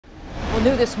Well,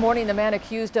 new this morning, the man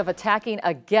accused of attacking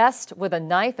a guest with a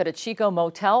knife at a Chico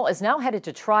motel is now headed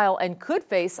to trial and could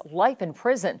face life in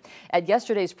prison. At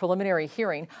yesterday's preliminary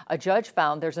hearing, a judge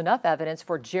found there's enough evidence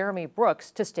for Jeremy Brooks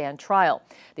to stand trial.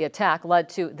 The attack led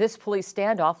to this police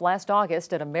standoff last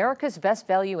August at America's Best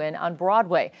Value Inn on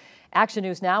Broadway. Action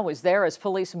News Now was there as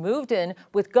police moved in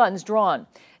with guns drawn.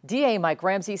 DA Mike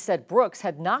Ramsey said Brooks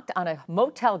had knocked on a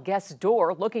motel guest's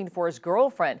door looking for his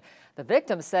girlfriend. The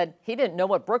victim said he didn't know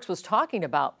what Brooks was talking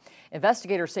about.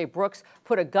 Investigators say Brooks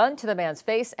put a gun to the man's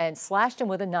face and slashed him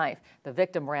with a knife. The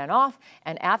victim ran off,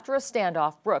 and after a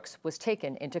standoff, Brooks was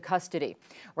taken into custody.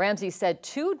 Ramsey said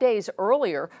 2 days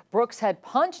earlier, Brooks had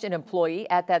punched an employee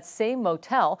at that same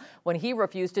motel when he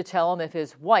refused to tell him if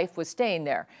his wife was staying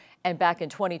there. And back in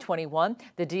 2021,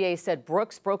 the DA said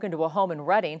Brooks broke into a home in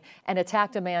Reading and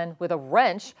attacked a man with a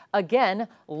wrench, again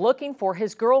looking for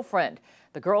his girlfriend.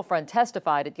 The girlfriend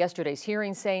testified at yesterday's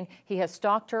hearing, saying he has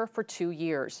stalked her for 2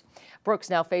 years. Brooks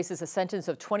now faces a sentence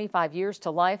of 25 years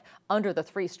to life under the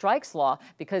 3 strikes law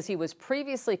because he was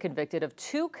previously convicted of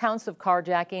 2 counts of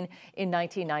carjacking in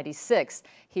 1996.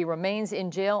 He remains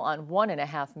in jail on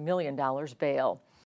 $1.5 million bail.